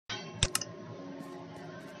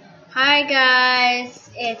Hi guys,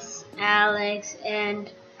 it's Alex and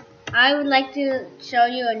I would like to show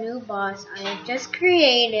you a new boss I have just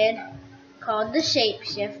created called the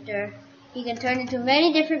Shapeshifter. He can turn into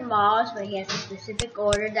many different mobs, but he has a specific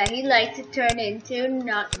order that he likes to turn into.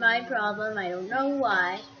 Not my problem, I don't know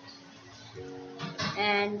why.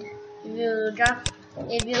 And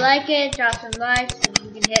if you like it, drop some likes. If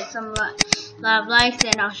you can hit some lot of likes,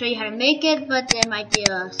 then I'll show you how to make it, but it might be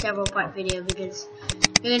a several part video because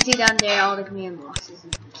you can see down there all the command bosses.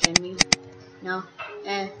 Can you? No?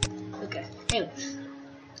 Okay. Anyway.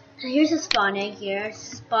 So here's a spawn egg here.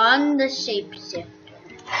 Spawn the Shapeshifter.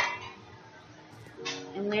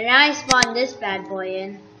 And when I spawn this bad boy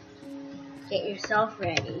in, get yourself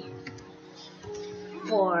ready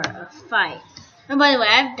for a fight. And by the way,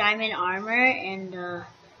 I have diamond armor and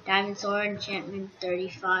diamond sword enchantment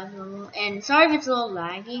 35 level. And sorry if it's a little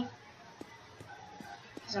laggy,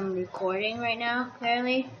 because I'm recording right now,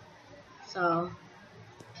 clearly. So,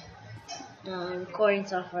 the recording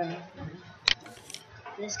software.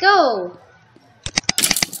 Let's go!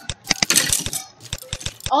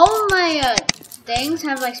 All of my things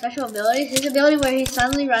have like special abilities. His ability where he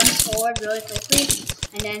suddenly runs forward really quickly,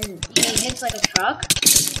 and then he hits like a truck.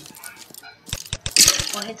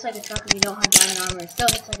 Well, hits like a truck if you don't have diamond armor. It still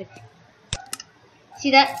hits like a...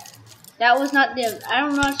 See that? That was not the...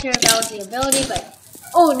 I'm not sure if that was the ability, but...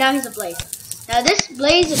 Oh, now he's a blaze. Now this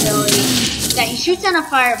blaze ability is that he shoots down a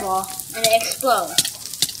fireball and it explodes.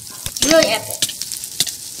 It's really epic.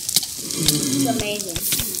 It's amazing.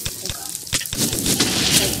 Oh god.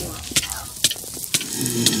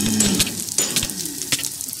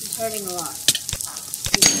 It's hurting a lot.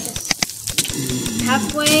 Just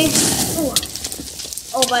halfway. Ooh.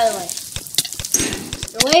 Oh, by the way,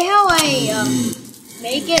 the way how I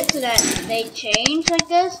make it so that they change like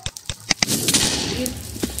this,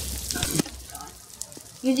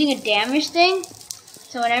 using a damage thing.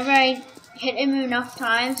 So whenever I hit him enough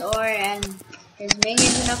times, or and his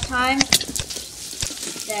minions enough times,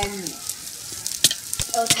 then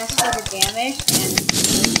it'll test for the damage and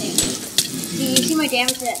everything. See, you see my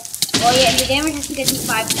damage that? Oh yeah, the damage has to get to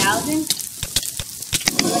 5,000.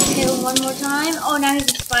 Let's hit him one more time. Oh, now he's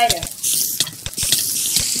a spider.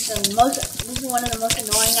 This is one of the most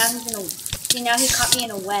annoying. Now he's in a. See, now he caught me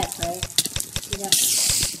in a web, right? See that?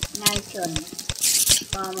 Now he's killing me.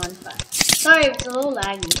 While I'm on fire. Sorry, it's a little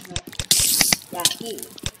laggy, but yeah, he.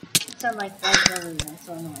 It sounds like bugs everywhere.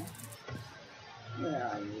 So annoying. Where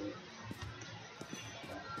are you?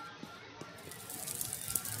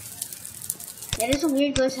 Yeah, there's a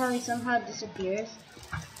weird glitch how he somehow disappears.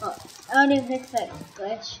 Oh, I only fixed that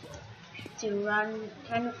glitch to run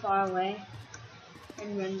kind of far away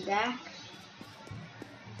and run back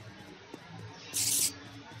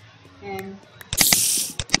and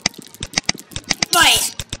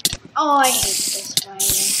fight. Oh, I hate this spider.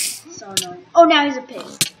 It's so annoying. Oh, now he's a pig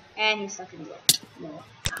and he's stuck in the wall. No.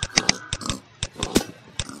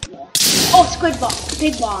 Oh, squid bomb,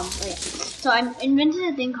 pig bomb. Oh, yeah. So I invented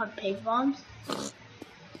a thing called pig bombs.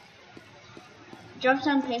 Drops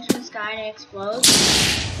down pigs from the sky and it explodes. As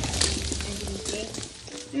you can see.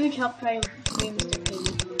 It would help try to free Mr.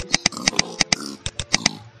 Piggy loose.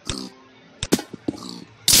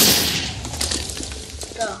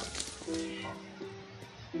 Go.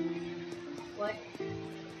 What?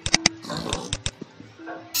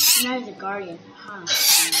 Now he's a guardian. Huh.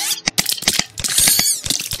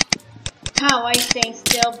 How? Why are you staying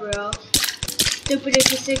still, bro? Stupidest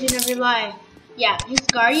decision of your life. Yeah, his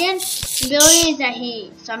guardian ability is that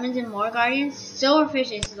he summons in more guardians.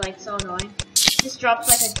 Silverfish is like so annoying. Just drops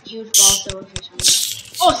like a huge ball of silverfish on you.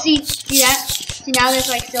 Oh, see that? See, now there's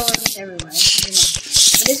like silverfish everywhere. You know.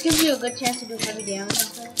 But this gives you a good chance to do heavy damage on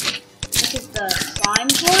something. This is the slime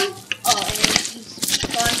form. Oh, and then he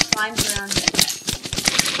spawns slimes around here.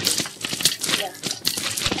 Yeah.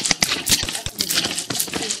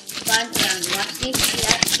 He spawns around you. Watch, see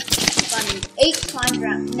that? Spawning 8 slimes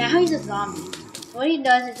around. Now he's a zombie. What he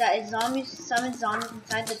does is that his zombies summon zombies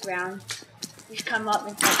inside the ground, which come up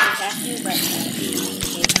and start to attack you, but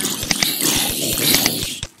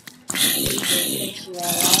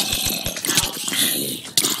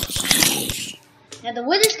now the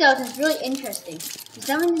wither skeleton is really interesting. You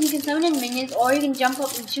can summon in minions, or you can jump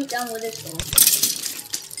up and shoot down wither skulls.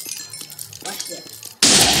 Watch this.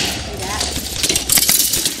 See that?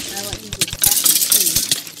 I want you to attack me.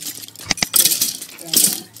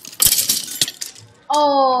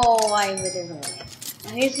 Oh, I withered away.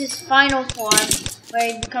 Now here's his final form,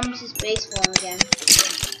 where he becomes his base form again.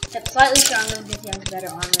 Except slightly stronger because he has better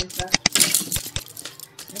armor and stuff.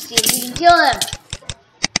 Let's see if we can kill him!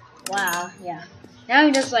 Wow, yeah. Now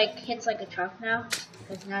he just like hits like a truck now.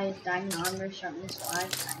 because now he's diamond armor, sharpness 5,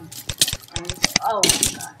 oh my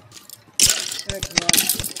god. Hurt a lot.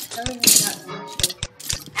 Some of these not much.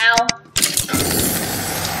 Ow!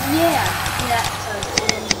 Yeah! See that? So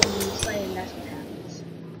when you slay him, that's what happens.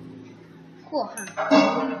 Cool, huh?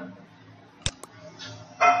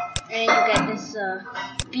 And you get this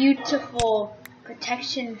beautiful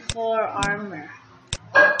protection 4 armor.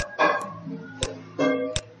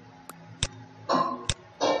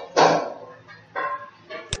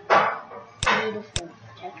 Beautiful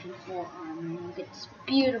protection 4 armor. You get this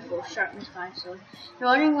beautiful sharpness 5 sword. You're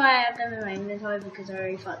wondering why I have them in my inventory, because I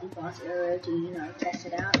already fought the boss earlier to, you know, test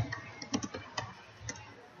it out.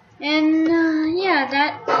 And yeah,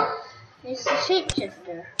 that is the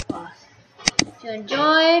Shapeshifter boss. If you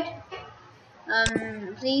enjoyed,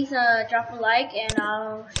 please drop a like and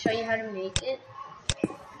I'll show you how to make it.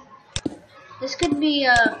 This could be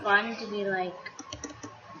fun to be like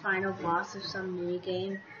final boss of some mini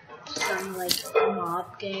game, some like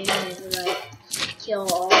mob game where you like kill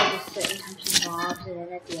all the certain types of mobs, and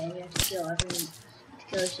then at the end you have to kill everyone to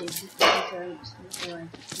kill a Shapeshifter for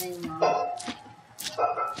like many mobs.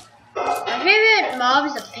 My favorite mob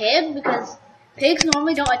is a pig, because pigs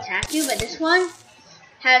normally don't attack you, but this one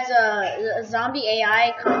has a zombie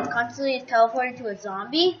AI constantly teleporting to a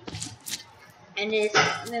zombie, and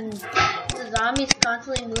then the zombie is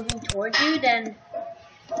constantly moving towards you. Then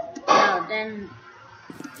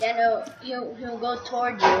he'll go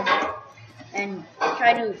towards you and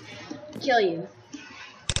try to kill you.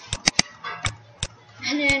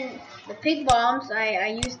 And then the pig bombs,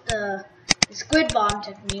 I used the squid bomb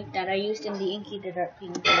technique that I used in the Inky the Dark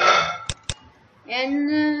Pink game.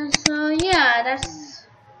 And so yeah, that's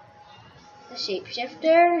the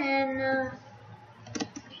Shapeshifter, and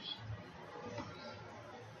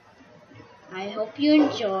I hope you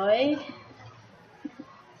enjoyed,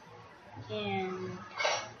 and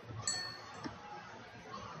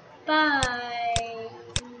bye,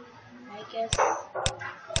 I guess,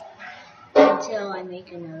 until I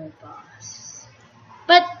make another boss.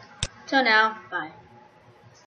 But till now, bye.